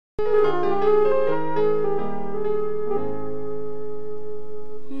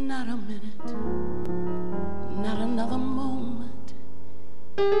Not a minute, not another moment,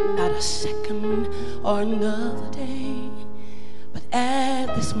 not a second or another day, but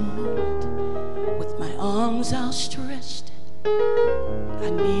at this moment, with my arms outstretched, I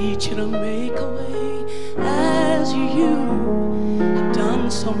need you to make a way, as you have done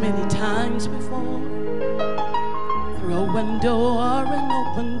so many times before. Through a window or an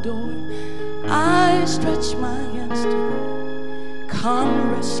open door, I stretch my hands to you.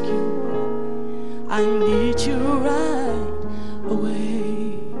 Come rescue, I need you right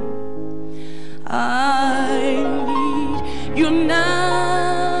away. I need you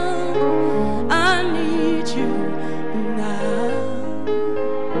now, I need you now,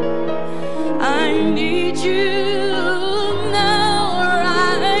 I need you now,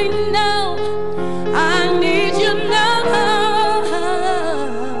 right now, I need you now.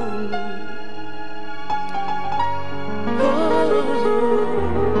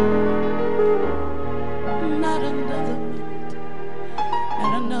 Not another minute,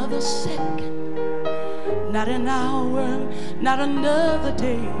 not another second, not an hour, not another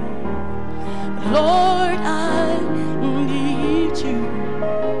day. Lord, I need you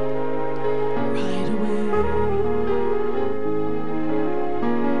right away.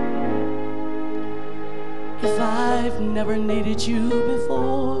 If I've never needed you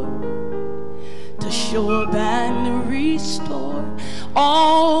before, to show up and restore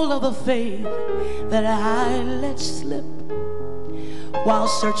all of the faith that I let slip while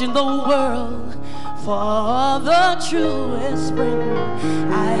searching the world for the truest friend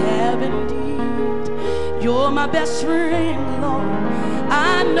I have indeed. You're my best friend, Lord,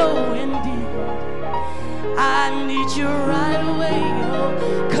 I know indeed. I need you right away, oh,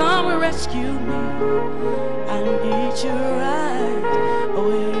 come rescue me. I need you right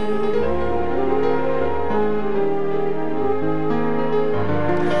away.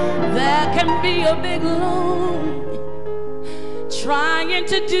 There can be a big loan, trying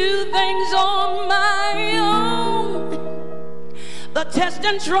to do things on my own. The tests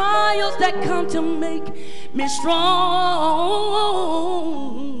and trials that come to make me strong.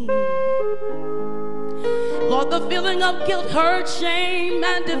 Lord, the feeling of guilt, hurt, shame,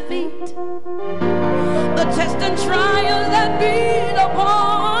 and defeat. The tests and trials that beat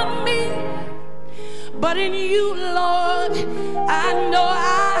upon me. But in you, Lord, I know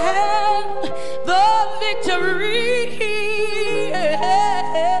I have the victory.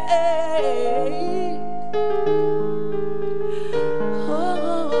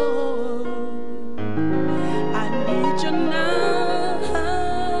 Oh, I need you now.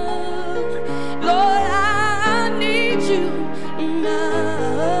 Lord, I need you now.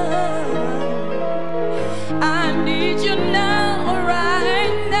 I need you now,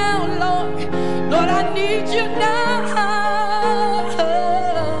 right now, Lord. Lord, I need you now.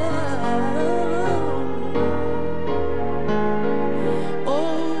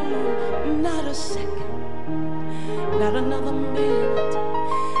 Oh, not a second, not another minute,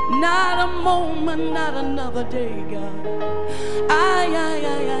 not a moment, not another day, God. I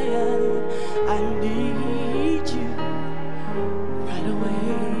need you right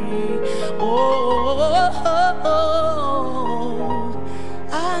away. Oh,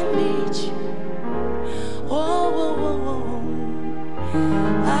 I need you. Oh,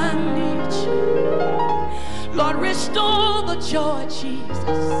 I need you. Lord, restore the joy,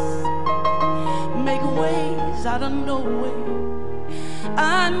 Jesus. Make ways out of no way.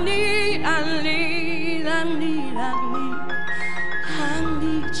 I need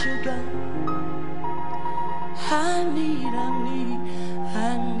you, God. I